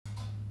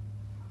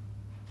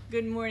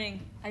Good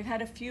morning. I've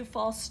had a few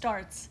false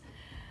starts.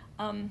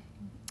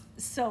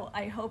 So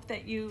I hope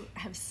that you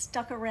have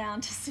stuck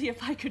around to see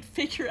if I could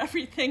figure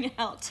everything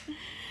out.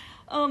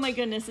 Oh my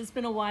goodness, it's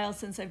been a while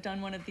since I've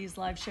done one of these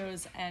live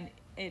shows and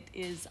it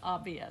is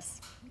obvious.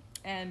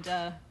 And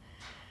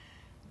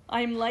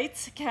I'm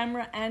lights,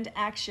 camera, and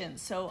action,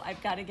 so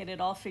I've got to get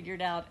it all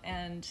figured out,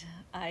 and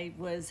I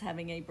was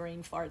having a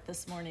brain fart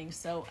this morning,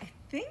 so I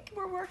think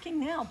we're working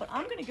now, but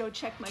I'm going to go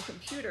check my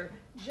computer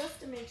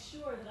just to make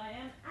sure that I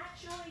am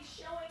actually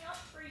showing up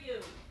for you.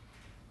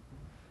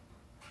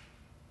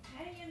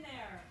 Hang in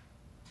there,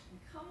 and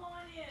come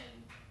on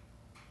in.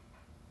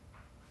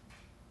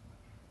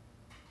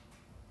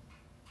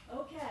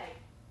 Okay,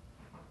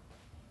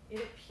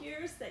 it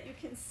appears that you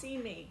can see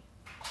me.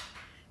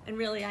 And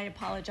really, I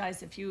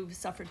apologize if you've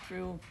suffered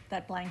through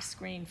that blank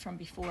screen from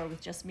before with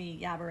just me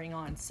yabbering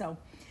on. So,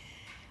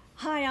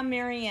 hi, I'm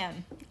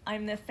Marianne.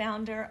 I'm the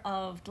founder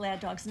of Glad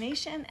Dogs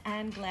Nation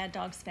and Glad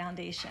Dogs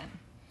Foundation.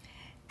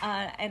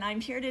 And I'm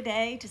here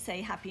today to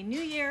say Happy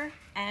New Year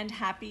and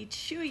Happy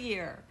Chew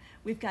Year.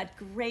 We've got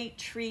great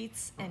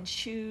treats and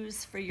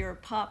chews for your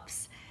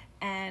pups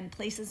and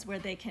places where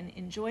they can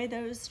enjoy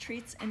those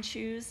treats and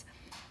chews.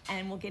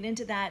 And we'll get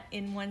into that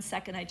in 1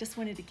 second. I just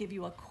wanted to give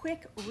you a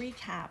quick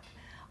recap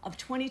of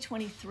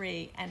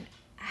 2023 and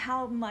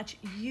how much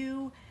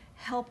you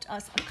helped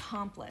us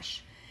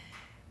accomplish.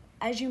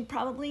 As you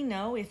probably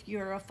know, if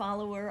you're a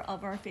follower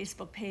of our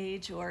Facebook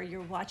page or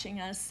you're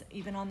watching us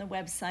even on the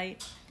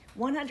website,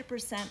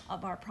 100%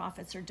 of our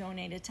profits are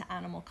donated to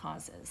animal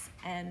causes.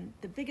 And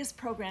the biggest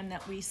program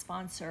that we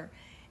sponsor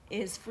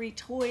is free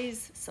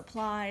toys,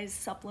 supplies,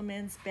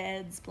 supplements,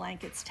 beds,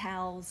 blankets,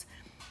 towels,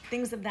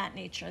 things of that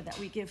nature that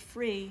we give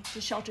free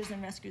to shelters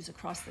and rescues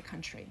across the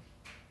country.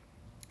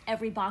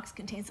 Every box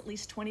contains at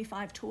least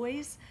 25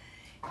 toys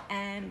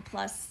and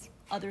plus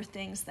other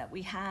things that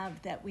we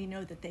have that we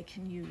know that they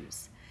can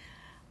use.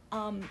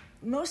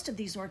 Most of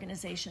these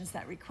organizations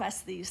that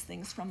request these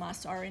things from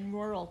us are in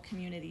rural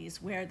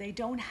communities where they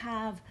don't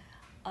have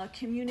a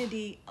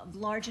community of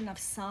large enough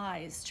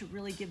size to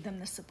really give them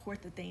the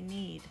support that they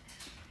need.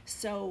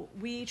 So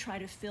we try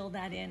to fill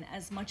that in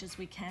as much as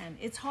we can.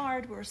 It's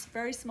hard, we're a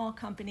very small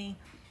company,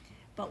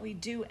 but we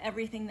do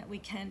everything that we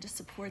can to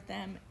support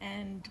them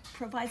and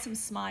provide some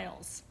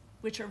smiles,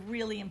 which are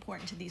really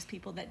important to these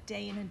people that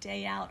day in and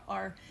day out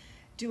are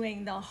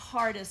doing the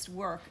hardest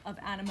work of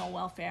animal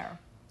welfare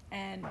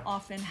and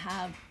often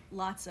have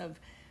lots of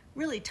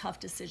really tough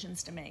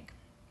decisions to make.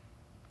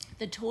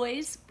 The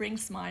toys bring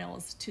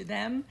smiles to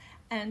them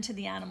and to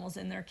the animals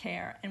in their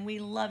care, and we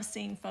love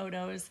seeing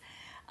photos.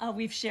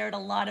 We've shared a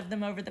lot of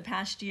them over the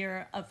past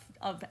year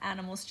of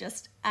animals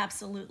just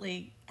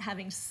absolutely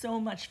having so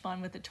much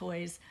fun with the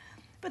toys.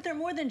 But they're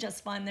more than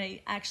just fun.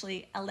 They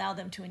actually allow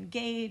them to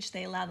engage.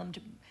 They allow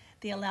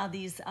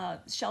these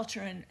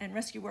shelter and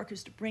rescue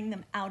workers to bring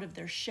them out of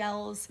their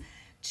shells,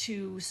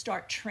 to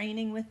start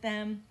training with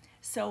them.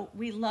 So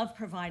we love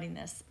providing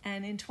this.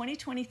 And in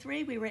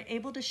 2023, we were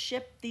able to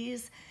ship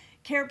these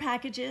care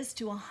packages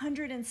to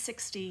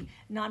 160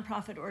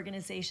 nonprofit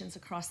organizations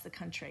across the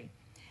country.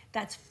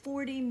 That's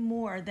 40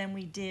 more than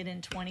we did in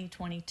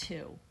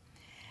 2022.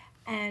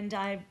 And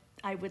I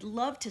would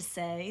love to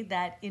say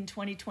that in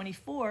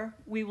 2024,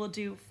 we will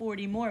do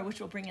 40 more,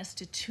 which will bring us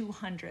to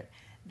 200.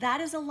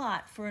 That is a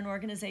lot for an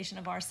organization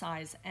of our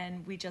size,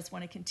 and we just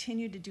want to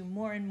continue to do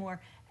more and more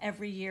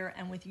every year,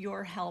 and with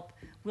your help,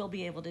 we'll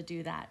be able to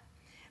do that.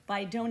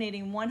 By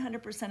donating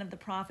 100% of the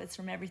profits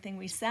from everything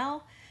we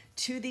sell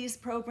to these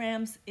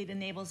programs, it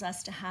enables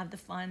us to have the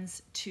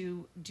funds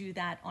to do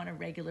that on a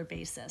regular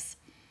basis.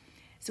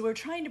 So we're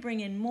trying to bring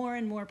in more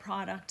and more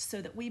product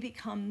so that we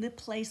become the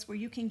place where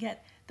you can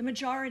get the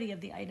majority of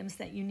the items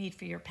that you need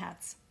for your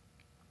pets,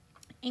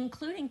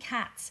 including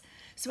cats.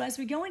 So as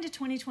we go into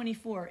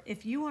 2024,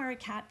 if you are a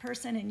cat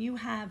person and you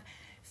have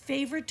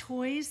favorite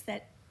toys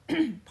that,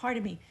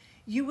 pardon me,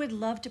 you would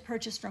love to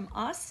purchase from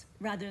us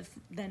rather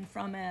than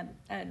from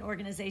an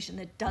organization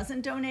that doesn't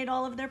donate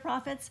all of their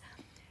profits,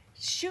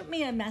 shoot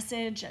me a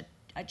message,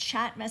 a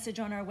chat message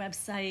on our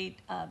website,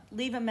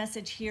 leave a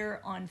message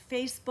here on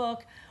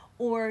Facebook,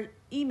 or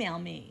email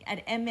me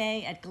at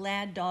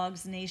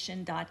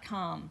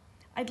ma@gladdogsnation.com.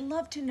 I'd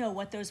love to know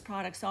what those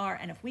products are,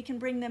 and if we can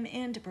bring them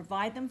in to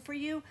provide them for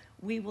you,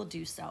 we will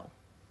do so.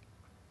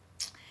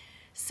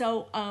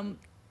 So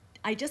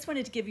I just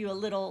wanted to give you a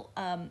little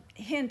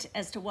hint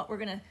as to what we're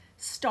gonna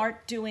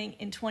start doing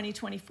in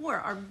 2024.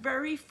 Our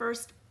very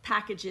first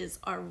packages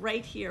are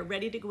right here,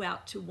 ready to go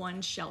out to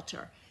one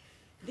shelter.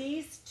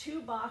 These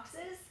 2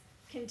 boxes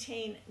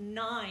contain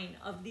 9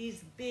 of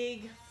these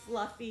big,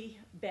 fluffy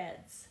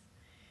beds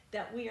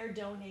that we are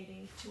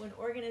donating to an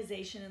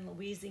organization in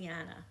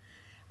Louisiana.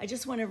 I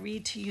just want to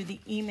read to you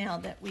the email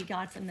that we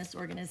got from this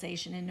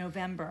organization in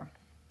November.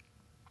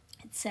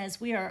 It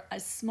says, "We are a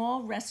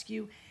small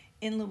rescue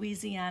in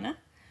Louisiana.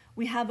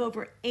 We have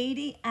over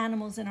 80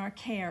 animals in our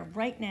care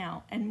right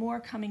now and more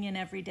coming in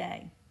every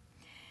day.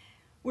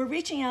 We're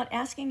reaching out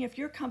asking if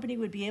your company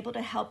would be able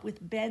to help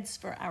with beds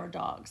for our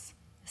dogs.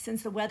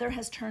 Since the weather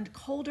has turned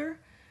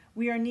colder,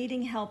 we are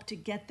needing help to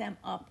get them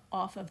up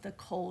off of the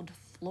cold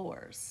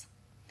floors.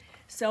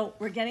 So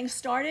we're getting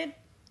started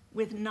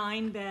with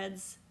 9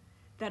 beds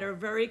that are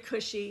very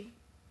cushy.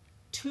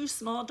 2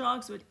 small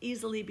dogs would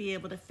easily be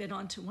able to fit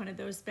onto one of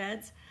those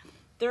beds.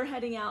 They're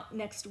heading out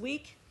next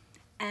week,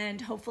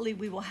 and hopefully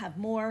we will have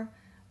more.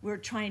 We're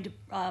trying to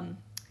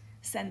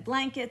send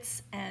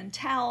blankets and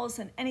towels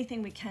and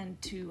anything we can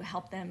to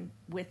help them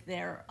with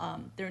their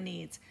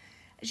needs.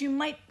 As you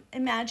might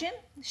imagine,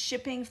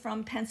 shipping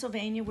from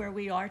Pennsylvania, where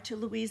we are, to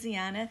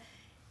Louisiana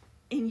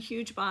in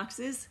huge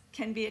boxes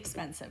can be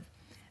expensive.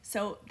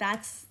 So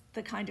that's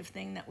the kind of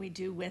thing that we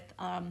do with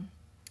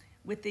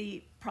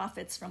the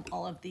profits from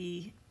all of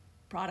the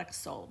products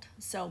sold.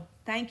 So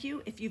thank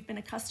you if you've been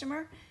a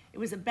customer. It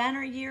was a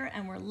banner year,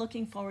 and we're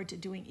looking forward to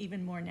doing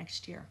even more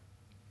next year.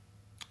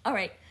 All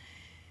right,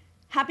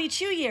 happy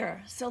Chew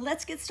Year. So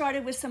let's get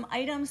started with some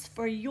items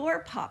for your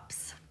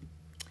pups.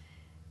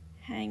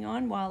 Hang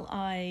on while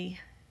I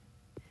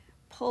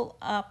pull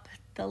up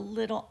the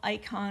little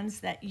icons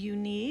that you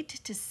need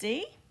to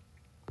see.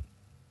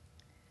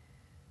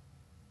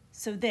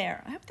 So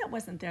there, I hope that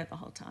wasn't there the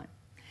whole time.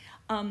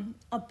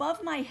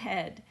 Above my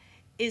head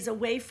is a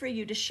way for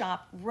you to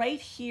shop right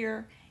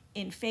here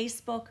in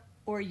Facebook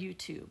or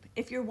YouTube.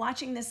 If you're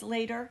watching this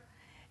later,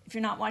 if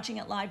you're not watching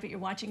it live, but you're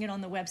watching it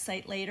on the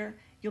website later,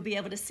 you'll be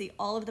able to see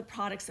all of the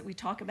products that we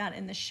talk about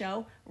in the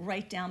show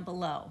right down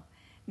below.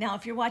 Now,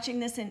 if you're watching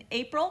this in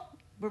April,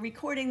 we're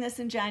recording this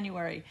in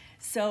January,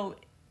 so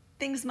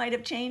things might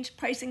have changed,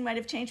 pricing might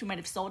have changed, we might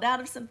have sold out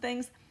of some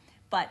things,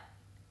 but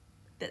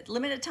the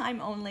limited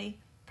time only,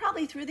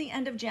 probably through the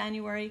end of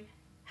January.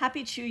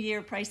 Happy Chew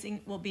Year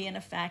pricing will be in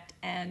effect,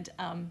 and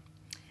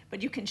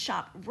but you can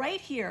shop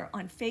right here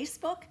on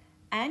Facebook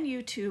and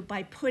YouTube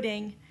by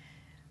putting,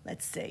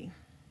 let's see,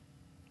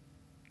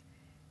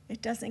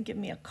 it doesn't give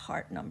me a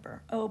cart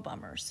number. Oh,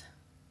 bummers.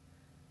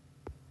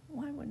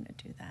 Why wouldn't it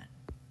do that?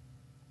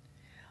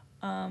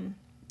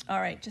 All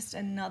right, just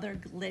another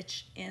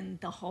glitch in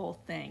the whole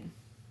thing.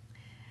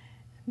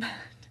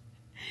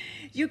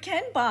 You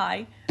can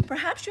buy,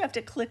 perhaps you have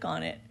to click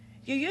on it.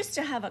 You used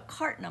to have a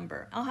cart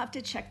number. I'll have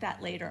to check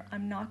that later.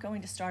 I'm not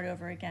going to start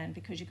over again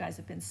because you guys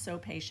have been so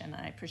patient,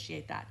 and I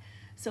appreciate that.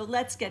 So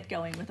let's get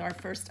going with our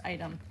first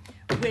item,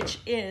 which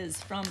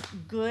is from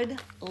Good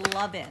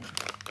Lovin.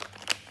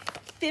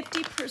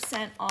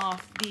 50%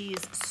 off these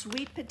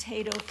sweet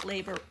potato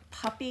flavor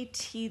puppy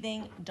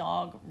teething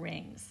dog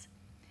rings.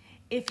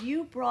 If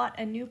you brought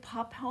a new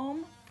pup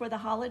home for the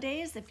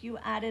holidays, if you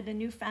added a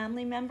new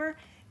family member,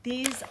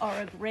 these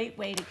are a great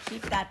way to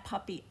keep that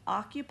puppy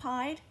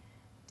occupied.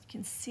 You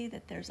can see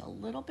that there's a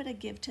little bit of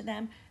give to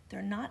them.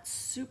 They're not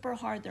super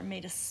hard. They're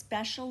made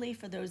especially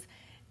for those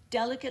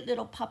delicate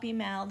little puppy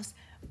mouths,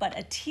 but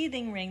a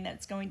teething ring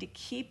that's going to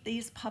keep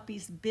these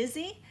puppies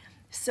busy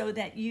so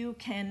that you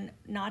can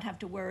not have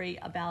to worry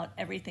about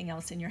everything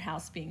else in your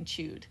house being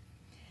chewed.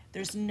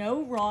 There's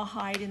no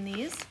rawhide in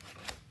these.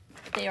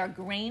 They are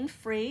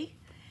grain-free.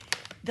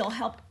 They'll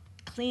help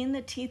clean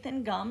the teeth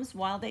and gums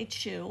while they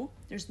chew.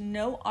 There's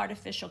no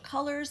artificial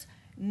colors,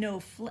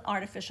 no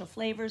artificial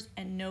flavors,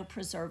 and no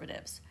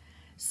preservatives.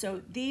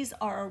 So these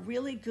are a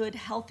really good,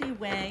 healthy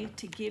way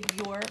to give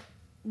your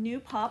new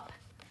pup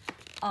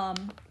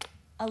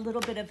a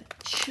little bit of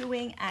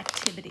chewing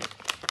activity.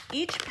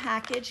 Each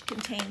package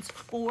contains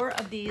 4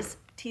 of these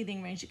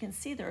teething rings. You can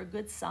see they're a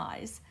good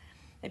size.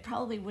 They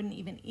probably wouldn't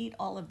even eat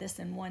all of this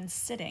in one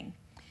sitting.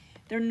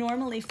 They're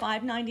normally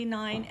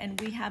 $5.99, and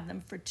we have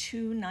them for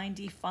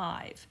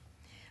 $2.95.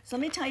 So let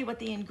me tell you what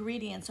the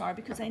ingredients are,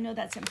 because I know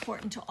that's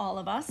important to all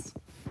of us.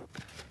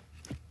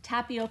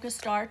 Tapioca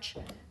starch,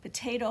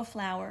 potato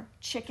flour,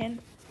 chicken,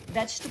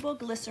 vegetable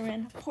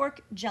glycerin,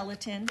 pork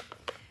gelatin,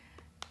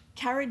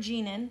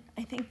 carrageenan.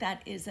 I think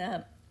that is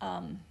a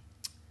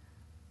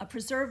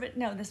preservative.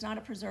 No, that's not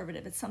a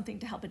preservative. It's something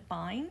to help it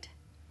bind.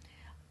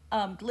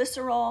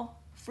 Glycerol,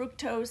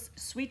 fructose,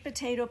 sweet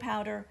potato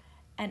powder,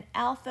 and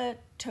alpha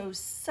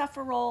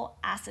tocopherol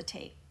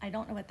acetate. I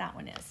don't know what that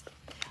one is.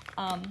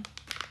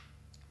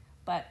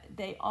 But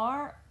they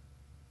are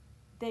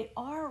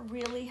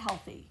really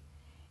healthy.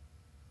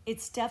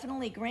 It's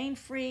definitely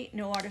grain-free,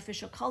 no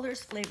artificial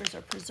colors, flavors,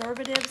 or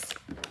preservatives.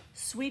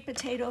 Sweet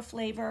potato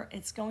flavor.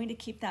 It's going to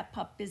keep that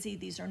pup busy.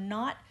 These are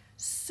not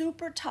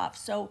super tough,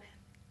 so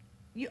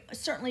you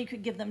certainly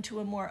could give them to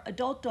a more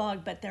adult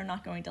dog, but they're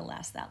not going to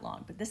last that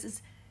long. But this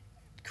is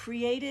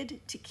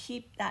created to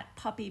keep that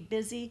puppy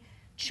busy,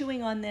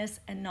 chewing on this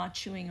and not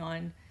chewing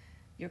on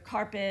your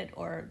carpet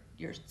or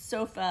your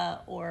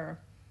sofa or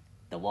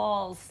the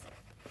walls.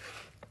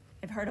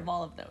 I've heard of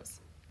all of those.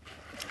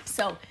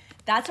 So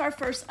that's our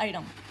first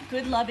item,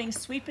 Good Lovin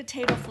sweet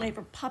potato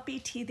flavor puppy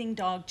teething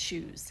dog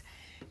chews.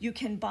 You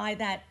can buy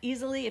that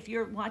easily. If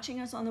you're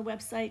watching us on the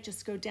website,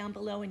 just go down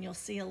below and you'll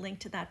see a link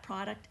to that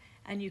product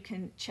and you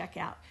can check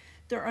out.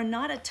 There are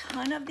not a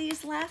ton of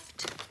these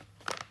left,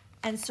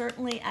 and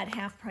certainly at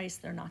half price,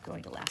 they're not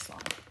going to last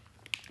long.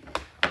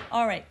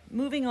 All right,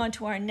 moving on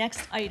to our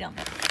next item,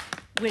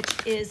 which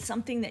is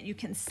something that you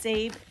can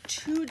save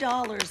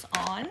 $2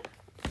 on.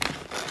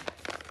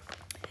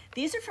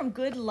 These are from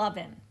Good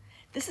Lovin.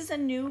 This is a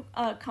new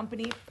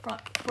company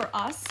for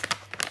us,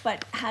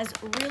 but has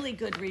really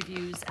good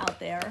reviews out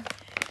there.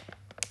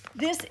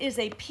 This is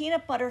a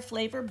peanut butter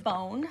flavor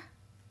bone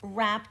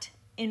wrapped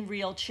in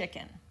real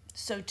chicken.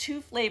 So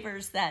 2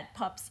 flavors that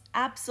pups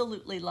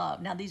absolutely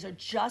love. Now these are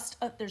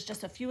there's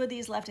just a few of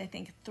these left. I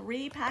think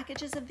 3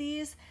 packages of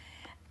these,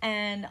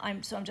 and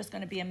I'm just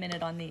going to be a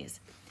minute on these.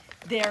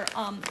 They're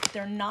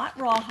not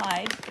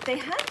rawhide. They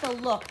have the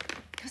look,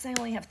 because I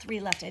only have 3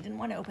 left. I didn't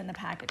want to open the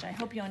package. I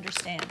hope you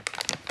understand.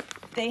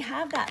 They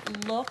have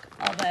that look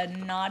of a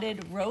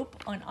knotted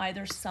rope on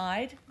either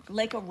side,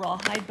 like a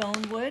rawhide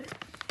bone would.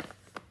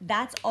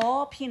 That's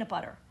all peanut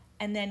butter.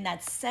 And then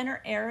that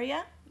center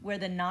area where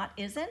the knot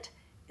isn't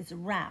is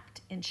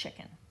wrapped in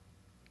chicken.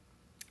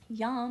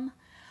 Yum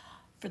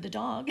for the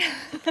dog.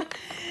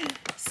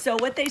 So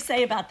what they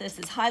say about this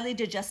is highly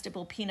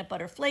digestible peanut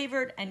butter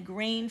flavored and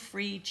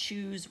grain-free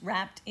chews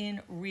wrapped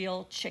in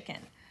real chicken.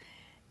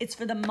 It's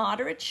for the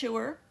moderate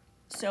chewer,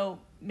 so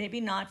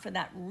maybe not for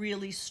that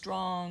really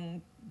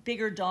strong,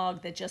 bigger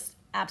dog that just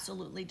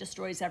absolutely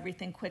destroys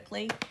everything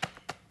quickly.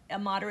 A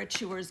moderate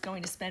chewer is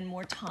going to spend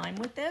more time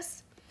with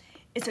this.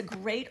 It's a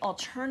great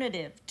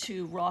alternative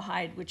to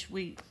rawhide, which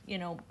we,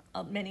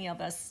 many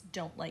of us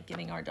don't like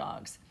giving our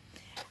dogs.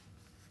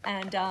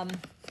 And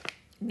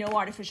no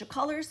artificial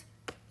colors,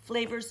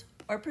 flavors,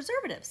 or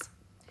preservatives.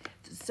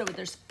 So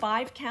there's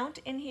 5 count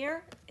in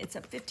here. It's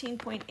a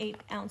 15.8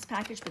 ounce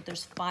package, but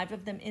there's 5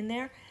 of them in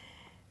there.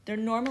 They're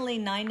normally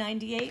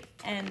 $9.98,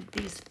 and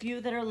these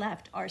few that are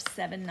left are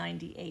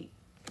 $7.98.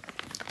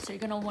 So you're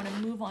gonna wanna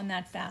move on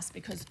that fast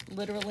because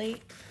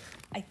literally,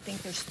 I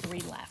think there's 3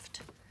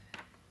 left.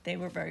 They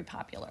were very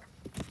popular.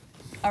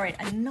 All right,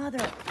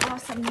 another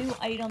awesome new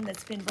item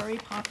that's been very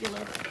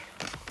popular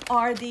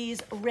are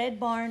these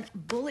Redbarn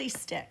bully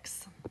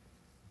sticks.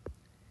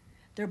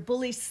 They're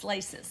bully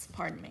slices,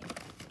 pardon me.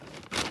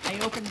 I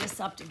opened this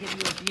up to give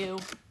you a view.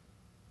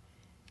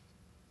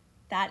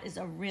 That is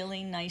a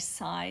really nice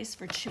size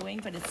for chewing,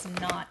 but it's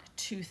not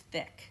too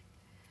thick.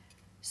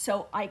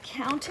 So I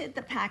counted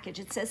the package.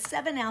 It says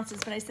 7 ounces,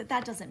 but I said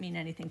that doesn't mean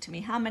anything to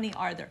me. How many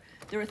are there?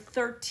 There are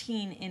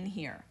 13 in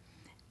here,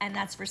 and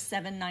that's for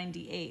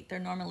 $7.98. They're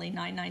normally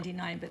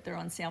 $9.99, but they're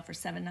on sale for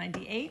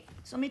 $7.98.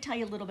 So let me tell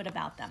you a little bit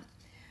about them.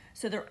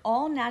 So they're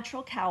all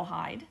natural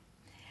cowhide.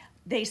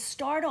 They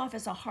start off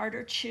as a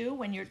harder chew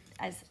when you're,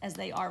 as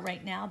they are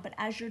right now, but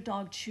as your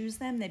dog chews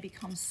them, they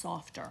become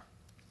softer.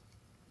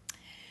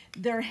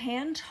 They're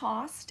hand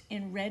tossed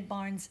in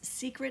Redbarn's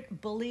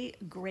secret bully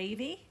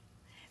gravy,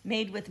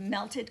 made with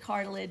melted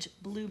cartilage,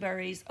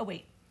 blueberries,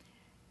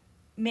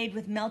 made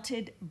with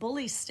melted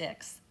bully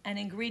sticks and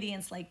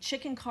ingredients like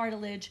chicken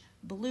cartilage,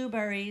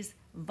 blueberries,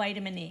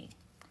 vitamin E.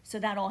 So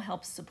that all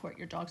helps support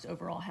your dog's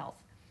overall health.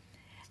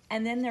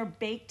 And then they're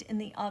baked in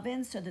the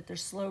oven so that they're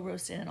slow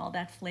roasted and all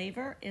that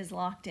flavor is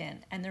locked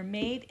in. And they're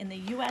made in the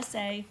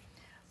USA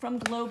from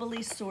globally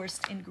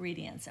sourced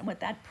ingredients. And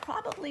what that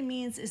probably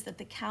means is that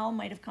the cow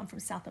might have come from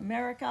South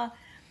America,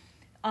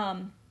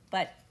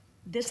 but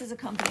this is a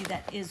company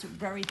that is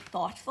very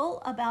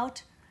thoughtful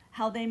about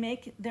how they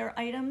make their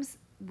items.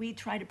 We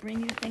try to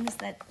bring you things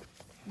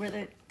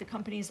where the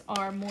companies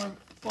are more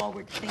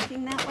forward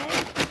thinking that way.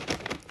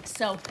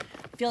 So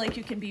I feel like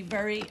you can be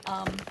very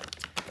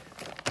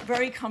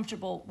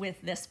comfortable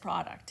with this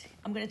product.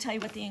 I'm going to tell you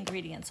what the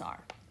ingredients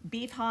are.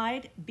 Beef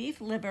hide, beef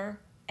liver,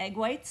 egg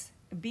whites,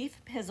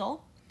 beef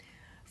pizzle,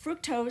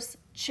 fructose,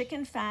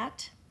 chicken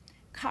fat,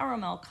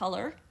 caramel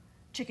color,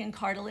 chicken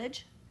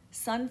cartilage,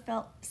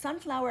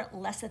 sunflower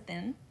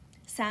lecithin,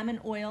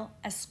 salmon oil,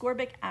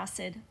 ascorbic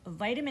acid,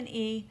 vitamin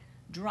E,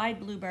 dried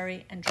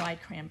blueberry, and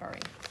dried cranberry.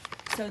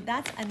 So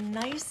that's a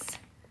nice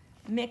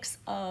mix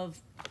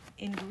of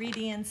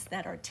ingredients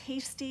that are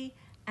tasty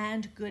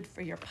and good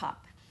for your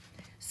pup.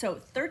 So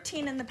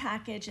 13 in the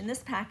package. In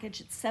this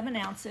package, it's 7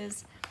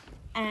 ounces,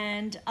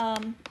 and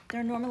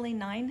they're normally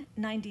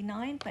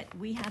 $9.99, but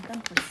we have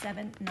them for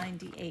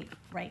 $7.98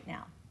 right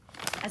now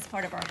as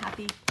part of our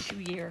Happy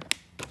Chew Year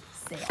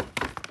sale.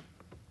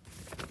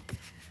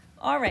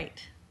 All right,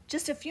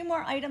 just a few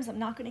more items. I'm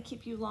not going to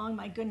keep you long.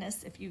 My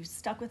goodness, if you've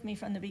stuck with me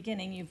from the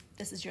beginning,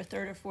 this is your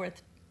 3rd or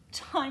 4th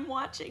time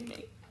watching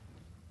me.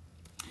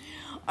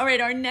 All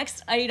right, our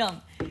next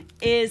item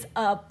is,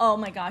 oh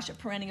my gosh, a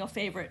perennial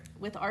favorite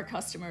with our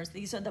customers.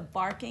 These are the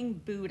Barking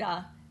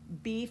Buddha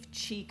beef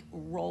cheek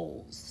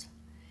rolls.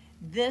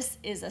 This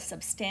is a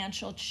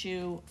substantial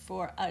chew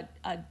for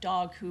a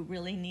dog who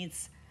really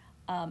needs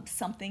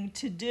something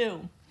to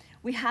do.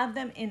 We have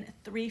them in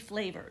 3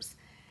 flavors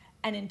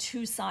and in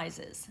 2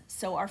 sizes.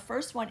 So our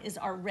first one is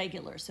our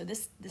regular. So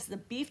this is the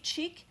beef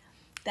cheek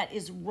that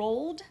is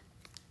rolled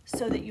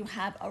so that you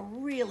have a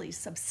really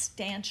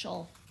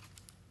substantial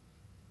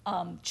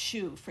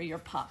chew for your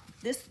pup.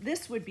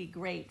 This would be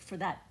great for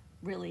that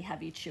really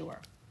heavy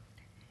chewer.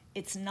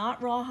 It's not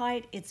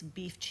rawhide, it's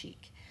beef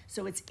cheek,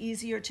 so it's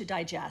easier to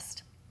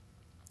digest.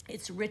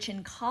 It's rich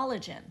in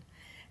collagen,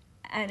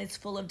 and it's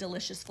full of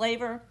delicious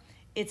flavor.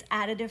 It's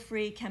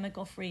additive-free,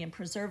 chemical-free, and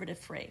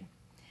preservative-free.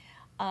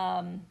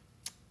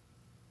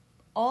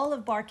 All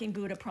of Barking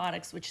Buddha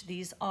products, which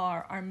these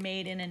are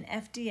made in an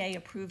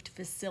FDA-approved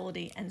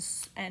facility and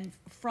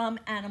from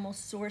animals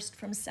sourced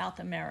from South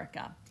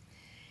America.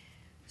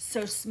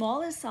 So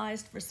small is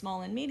sized for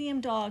small and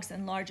medium dogs,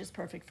 and large is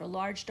perfect for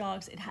large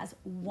dogs. It has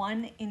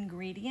one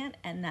ingredient,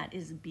 and that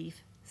is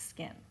beef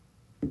skin.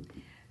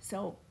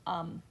 So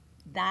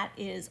that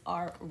is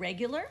our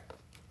regular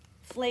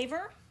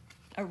flavor,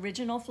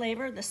 original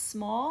flavor. The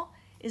small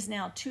is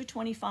now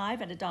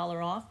 $2.25 at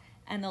 $1 off,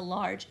 and the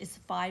large is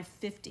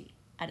 $5.50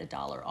 at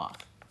 $1 off.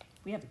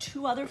 We have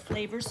two other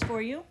flavors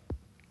for you.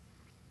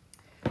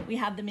 We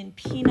have them in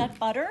peanut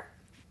butter.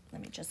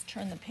 Let me just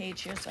turn the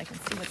page here so I can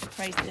see what the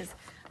price is.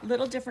 A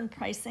little different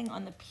pricing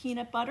on the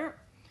peanut butter.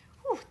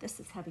 Whew, this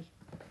is heavy.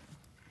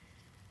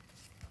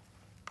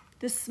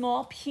 The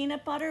small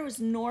peanut butter was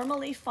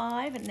normally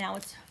 $5 and now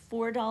it's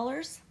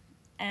 $4.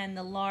 And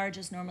the large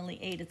is normally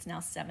 $8, it's now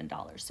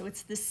 $7. So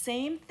it's the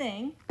same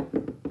thing.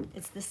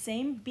 It's the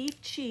same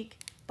beef cheek,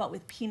 but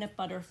with peanut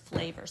butter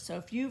flavor. So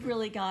if you've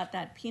really got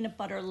that peanut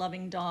butter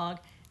loving dog,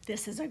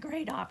 this is a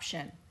great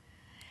option.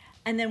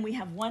 And then we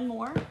have one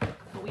more,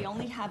 but we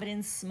only have it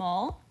in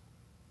small.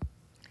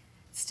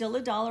 Still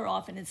 $1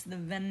 off, and it's the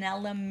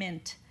vanilla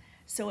mint.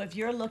 So if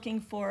you're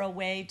looking for a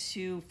way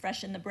to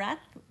freshen the breath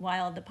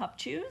while the pup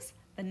chews,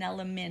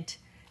 vanilla mint.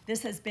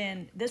 This has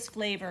been, this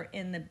flavor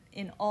in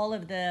all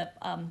of the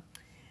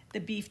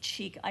beef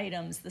cheek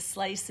items, the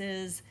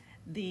slices,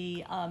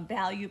 the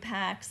value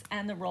packs,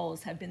 and the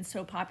rolls have been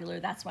so popular.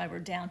 That's why we're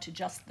down to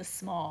just the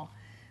small.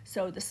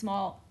 So the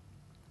small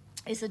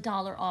is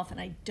 $1 off,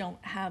 and I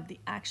don't have the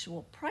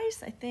actual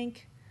price. I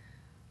think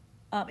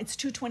it's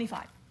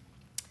 $2.25.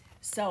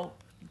 So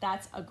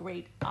that's a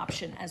great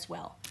option as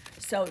well.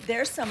 So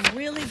there's some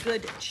really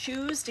good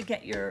chews to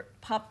get your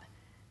pup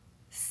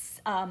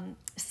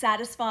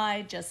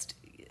satisfied. Just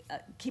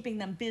keeping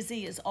them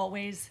busy is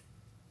always,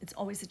 it's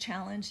always a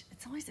challenge.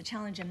 It's always a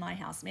challenge in my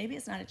house. Maybe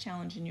it's not a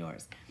challenge in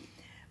yours,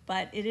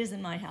 but it is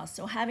in my house.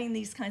 So having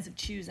these kinds of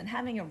chews and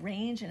having a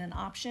range and an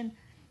option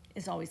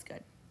is always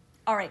good.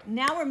 All right,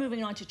 now we're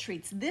moving on to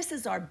treats. This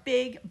is our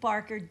big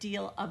Barker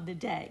deal of the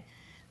day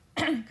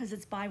because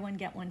it's buy one,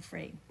 get one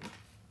free.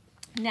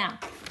 Now,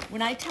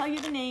 when I tell you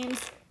the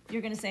names,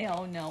 you're gonna say,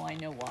 oh no, I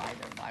know why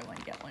they're buy one,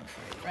 get one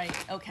free,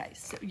 right? Okay,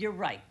 so you're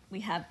right. We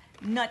have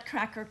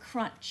Nutcracker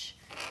Crunch.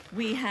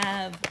 We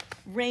have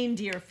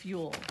Reindeer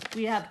Fuel.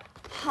 We have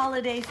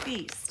Holiday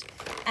Feast.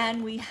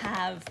 And we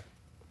have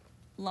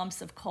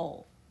Lumps of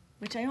Coal,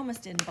 which I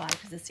almost didn't buy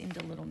because it seemed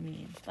a little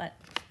mean. But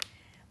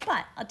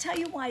I'll tell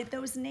you why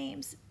those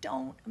names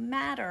don't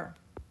matter.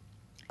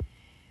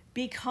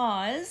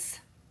 Because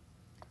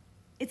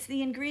it's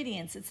the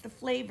ingredients, it's the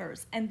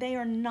flavors, and they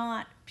are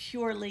not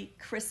purely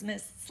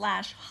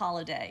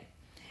Christmas/holiday.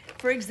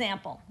 For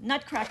example,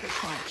 Nutcracker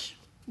Crunch.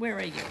 Where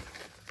are you?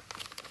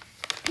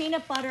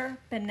 Peanut butter,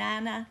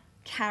 banana,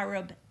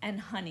 carob, and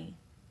honey.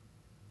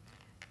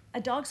 A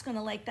dog's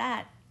gonna like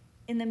that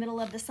in the middle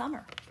of the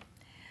summer.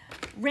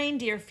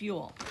 Reindeer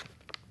Fuel.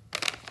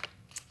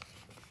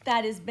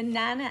 That is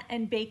banana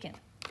and bacon.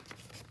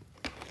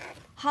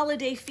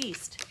 Holiday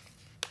Feast.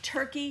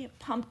 Turkey,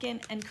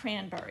 pumpkin, and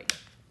cranberry.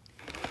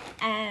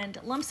 And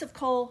Lumps of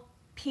Coal,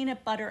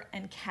 peanut butter,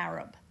 and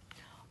carob.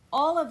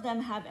 All of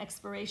them have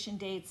expiration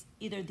dates,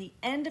 either the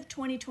end of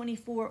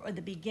 2024 or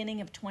the beginning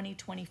of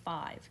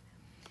 2025.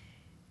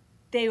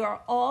 They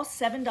are all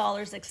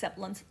 $7 except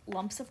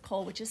Lumps of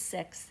Coal, which is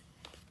 $6.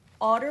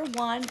 Order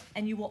one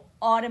and you will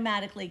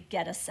automatically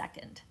get a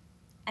second.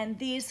 And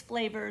these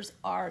flavors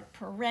are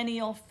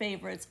perennial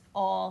favorites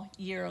all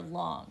year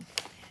long.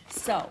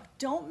 So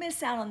don't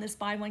miss out on this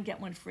buy one, get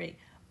one free.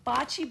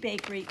 Bocce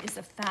Bakery is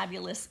a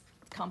fabulous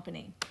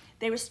company.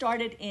 They were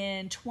started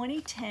in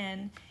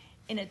 2010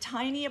 in a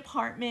tiny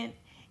apartment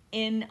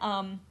in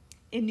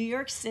New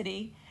York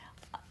City.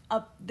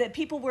 That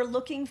people were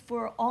looking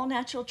for all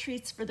natural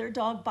treats for their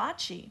dog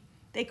Bocce.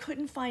 They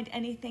couldn't find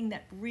anything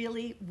that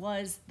really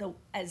was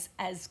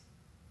as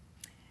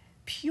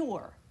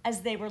pure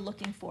as they were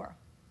looking for.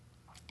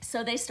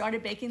 So they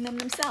started baking them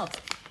themselves.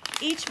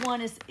 Each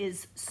one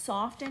is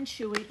soft and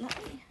chewy.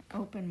 Let me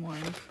open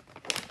one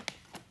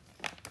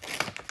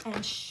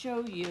and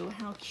show you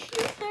how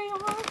cute they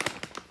are.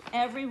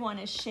 Every one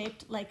is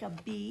shaped like a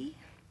bee.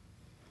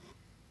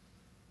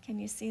 Can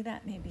you see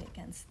that? Maybe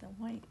against the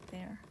white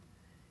there.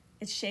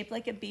 It's shaped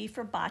like a bee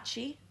for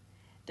Bocce.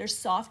 They're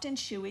soft and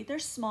chewy. They're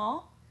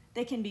small.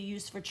 They can be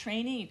used for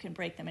training. You can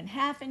break them in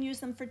half and use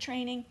them for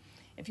training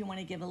if you want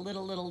to give a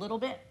little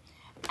bit.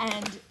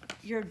 And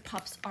your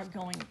pups are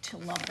going to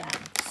love them.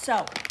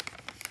 So,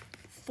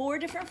 4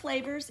 different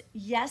flavors.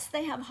 Yes,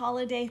 they have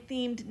holiday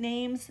themed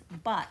names,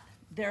 but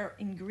their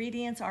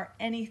ingredients are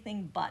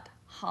anything but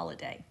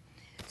holiday.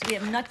 So we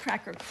have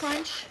Nutcracker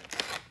Crunch,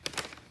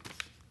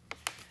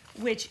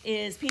 which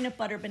is peanut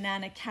butter,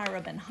 banana,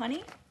 carob, and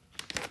honey.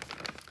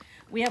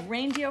 We have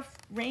Reindeer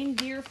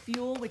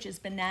Fuel, which is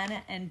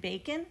banana and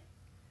bacon.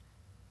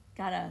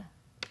 That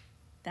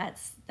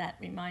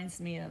reminds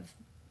me of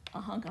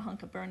a hunk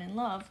of burnin'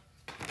 love.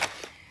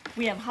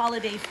 We have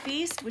Holiday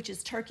Feast, which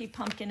is turkey,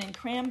 pumpkin, and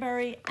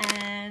cranberry,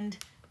 and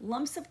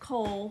lumps of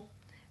coal,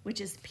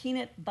 which is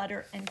peanut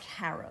butter and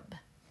carob.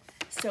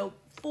 So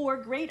 4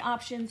 great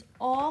options,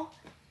 all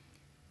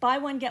buy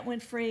one, get one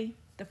free.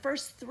 The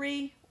first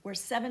 3 were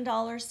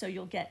 $7, so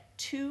you'll get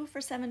 2 for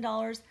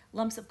 $7.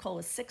 Lumps of coal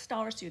is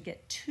 $6, so you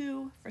get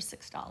 2 for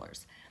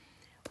 $6.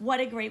 What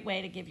a great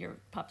way to give your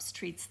pups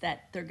treats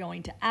that they're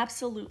going to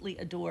absolutely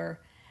adore,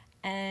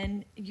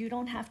 and you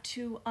don't have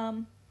to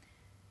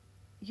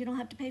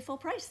pay full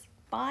price.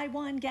 Buy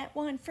one, get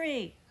one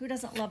free. Who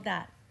doesn't love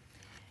that?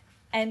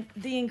 And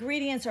the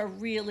ingredients are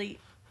really,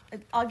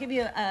 I'll give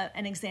you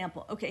an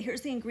example. Okay,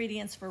 here's the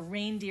ingredients for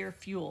reindeer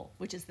fuel,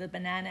 which is the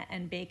banana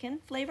and bacon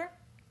flavor.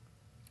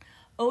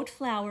 Oat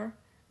flour,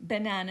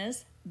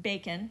 bananas,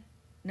 bacon.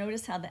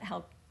 Notice how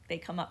they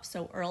come up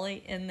so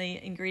early in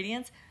the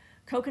ingredients.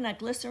 Coconut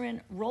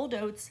glycerin, rolled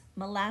oats,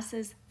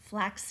 molasses,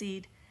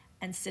 flaxseed,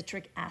 and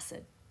citric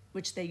acid,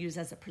 which they use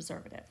as a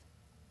preservative.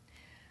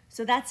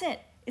 So that's it.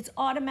 It's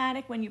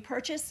automatic when you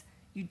purchase.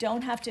 You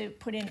don't have to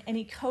put in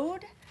any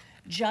code.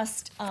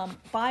 Just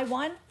buy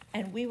one,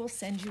 and we will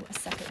send you a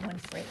second one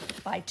free.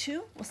 Buy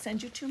 2, we'll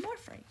send you 2 more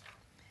free.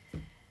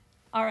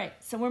 All right,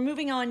 so we're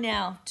moving on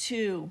now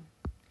to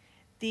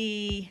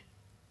the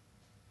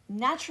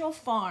Natural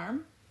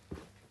Farm,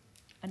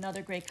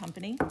 another great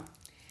company,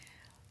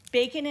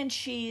 bacon and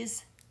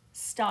cheese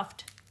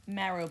stuffed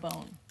marrow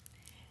bone.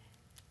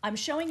 I'm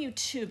showing you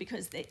 2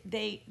 because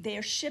they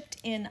are shipped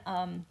in,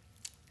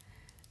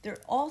 they're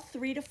all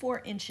 3 to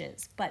 4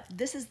 inches, but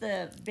this is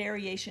the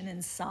variation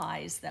in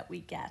size that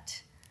we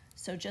get.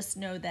 So just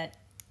know that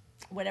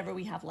whatever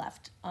we have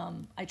left,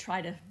 I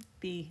try to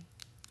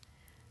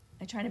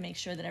make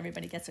sure that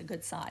everybody gets a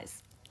good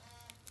size.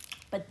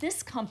 But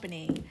this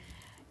company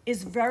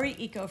is very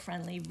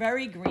eco-friendly,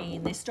 very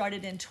green. They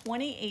started in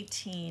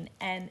 2018,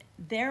 and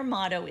their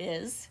motto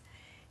is,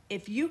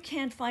 if you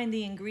can't find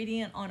the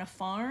ingredient on a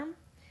farm,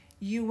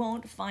 you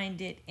won't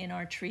find it in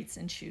our treats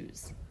and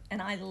chews.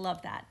 And I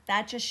love that.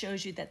 That just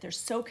shows you that they're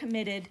so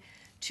committed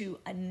to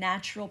a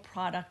natural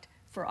product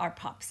for our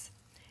pups.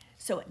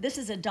 So this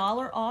is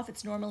 $1 off.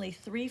 It's normally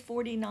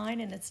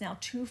 $3.49, and it's now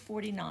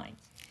 $2.49.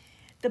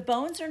 The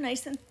bones are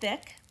nice and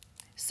thick,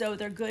 so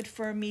they're good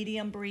for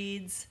medium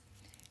breeds.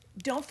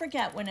 Don't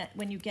forget,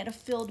 when you get a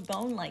filled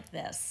bone like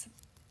this,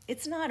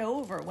 it's not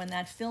over when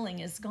that filling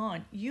is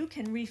gone. You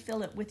can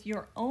refill it with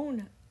your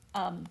own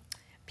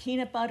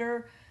peanut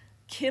butter,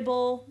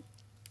 kibble,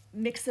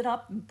 mix it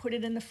up and put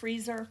it in the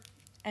freezer,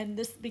 and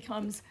this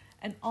becomes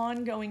an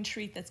ongoing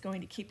treat that's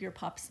going to keep your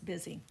pups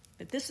busy.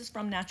 But this is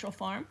from Natural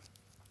Farm.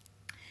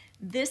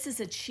 This is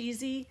a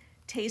cheesy,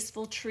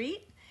 tasteful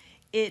treat.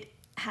 It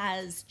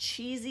has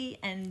cheesy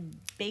and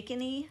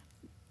bacony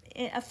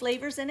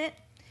flavors in it.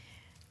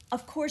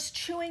 Of course,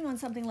 chewing on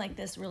something like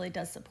this really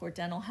does support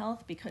dental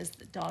health because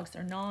the dogs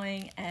are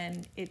gnawing,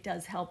 and it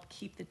does help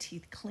keep the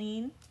teeth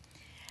clean.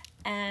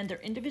 And they're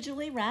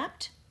individually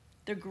wrapped.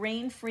 They're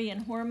grain-free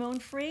and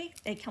hormone-free.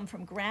 They come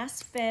from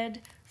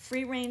grass-fed,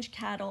 free-range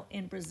cattle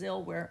in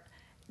Brazil where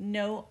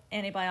no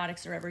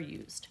antibiotics are ever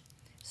used.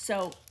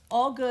 So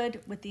all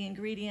good with the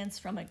ingredients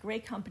from a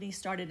great company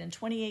started in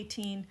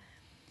 2018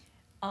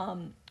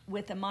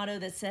 with a motto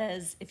that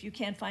says, if you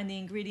can't find the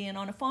ingredient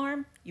on a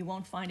farm, you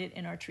won't find it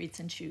in our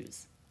treats and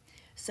chews.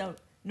 So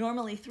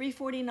normally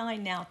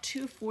 $3.49, now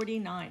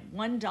 $2.49,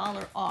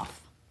 $1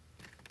 off.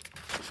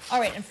 All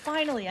right, and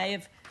finally,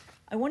 I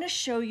want to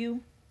show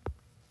you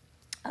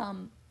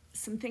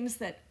some things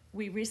that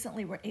we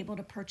recently were able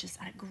to purchase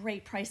at a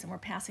great price, and we're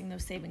passing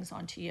those savings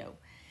on to you.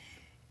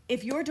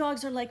 If your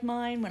dogs are like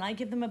mine, when I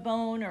give them a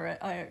bone or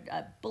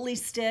a bully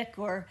stick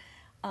or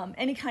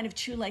any kind of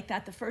chew like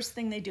that, the first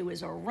thing they do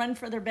is run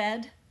for their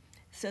bed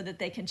so that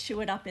they can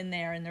chew it up in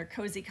there in their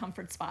cozy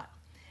comfort spot.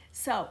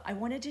 So I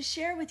wanted to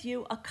share with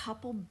you a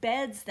couple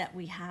beds that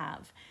we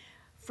have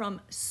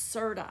from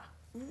Serta.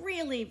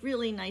 Really,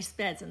 really nice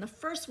beds. And the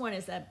first one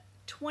is a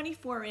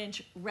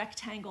 24-inch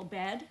rectangle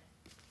bed.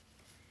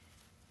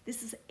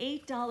 This is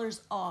 $8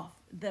 off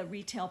the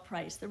retail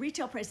price. The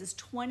retail price is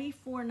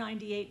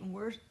 $24.98, and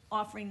we're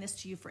offering this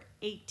to you for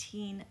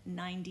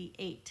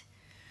 $18.98.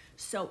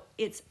 So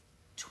it's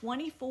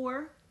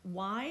 24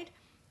 wide,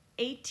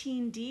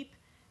 18 deep,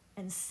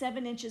 and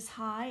 7 inches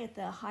high at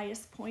the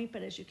highest point.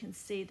 But as you can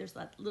see, there's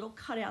that little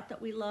cutout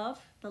that we love,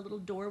 the little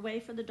doorway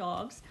for the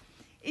dogs.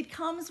 It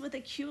comes with a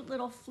cute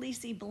little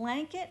fleecy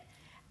blanket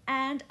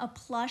and a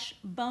plush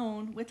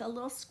bone with a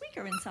little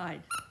squeaker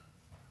inside.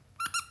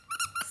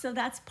 So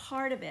that's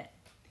part of it.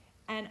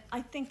 And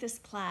I think this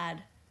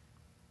plaid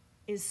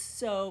is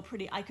so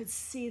pretty. I could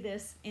see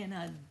this in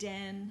a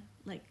den,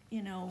 like,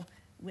 you know,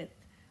 with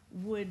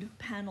wood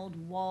paneled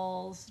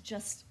walls.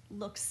 Just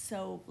looks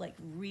so like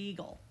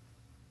regal.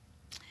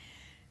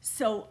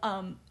 So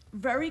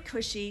very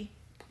cushy,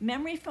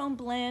 memory foam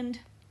blend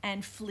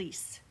and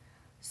fleece.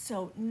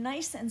 So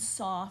nice and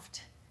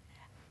soft.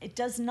 It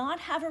does not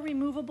have a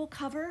removable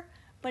cover,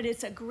 but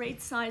it's a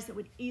great size that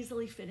would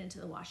easily fit into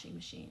the washing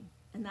machine.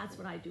 And that's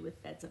what I do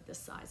with beds of this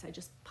size. I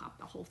just pop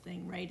the whole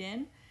thing right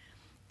in.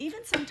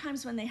 Even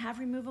sometimes when they have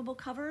removable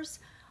covers,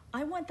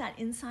 I want that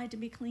inside to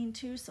be clean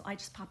too, so I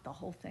just pop the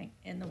whole thing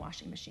in the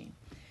washing machine.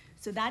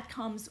 So that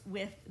comes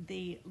with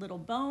the little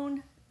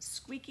bone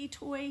squeaky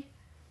toy.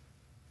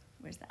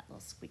 Where's that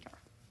little squeaker?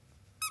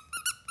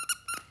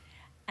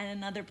 And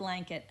another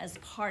blanket as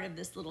part of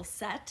this little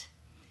set.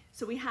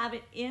 So we have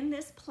it in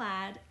this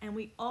plaid, and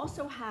we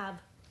also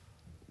have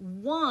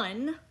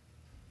one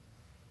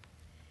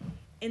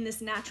in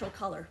this natural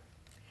color.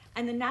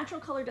 And the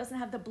natural color doesn't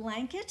have the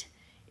blanket,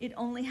 it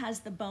only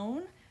has the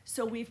bone.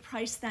 So we've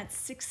priced that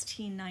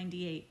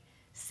 $16.98.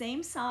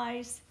 Same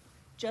size,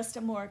 just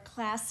a more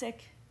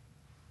classic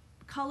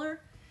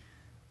color.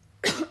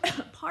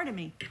 Pardon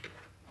me.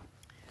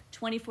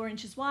 24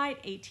 inches wide,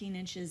 18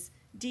 inches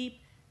deep,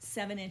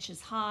 7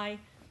 inches high,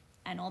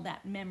 and all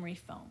that memory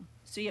foam.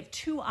 So you have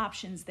two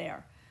options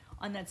there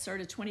on that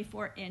Serta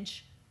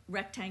 24-inch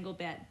rectangle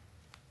bed.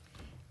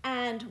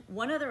 And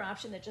one other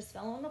option that just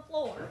fell on the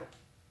floor,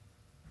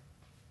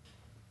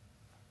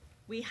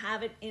 we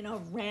have it in a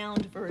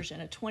round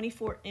version, a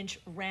 24-inch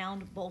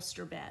round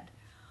bolster bed.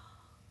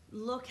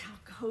 Look how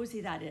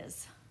cozy that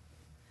is.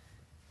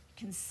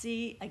 You can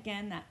see,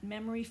 again, that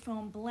memory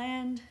foam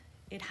blend.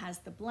 It has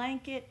the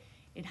blanket,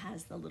 it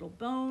has the little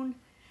bone,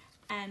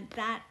 and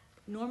that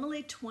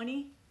normally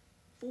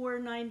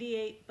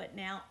 $24.98, but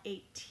now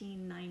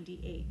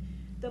 $18.98.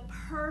 The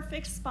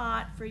perfect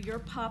spot for your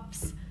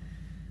pups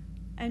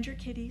and your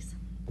kitties,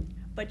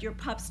 but your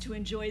pups to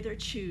enjoy their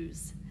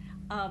chews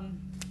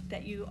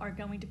that you are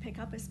going to pick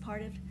up as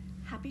part of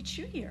Happy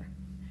Chew Year.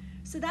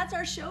 So that's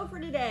our show for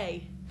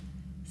today.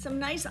 Some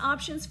nice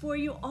options for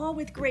you, all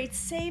with great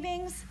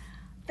savings.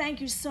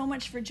 Thank you so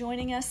much for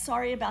joining us.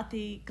 Sorry about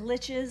the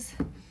glitches.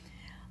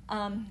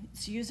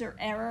 It's user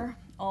error,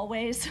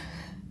 always.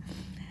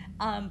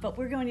 But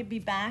we're going to be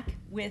back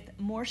with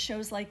more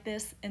shows like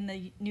this in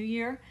the new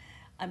year.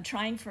 I'm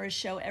trying for a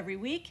show every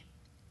week.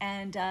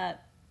 And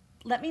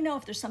let me know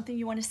if there's something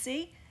you want to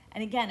see.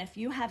 And again, if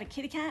you have a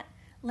kitty cat,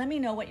 let me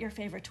know what your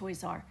favorite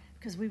toys are,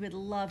 because we would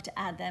love to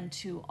add them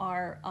to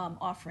our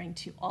offering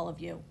to all of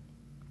you.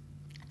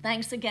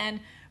 Thanks again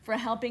for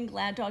helping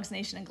Glad Dogs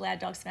Nation and Glad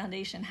Dogs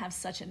Foundation have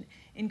such an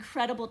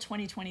incredible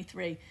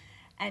 2023.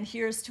 And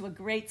here's to a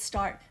great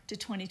start to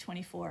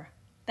 2024.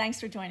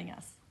 Thanks for joining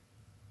us.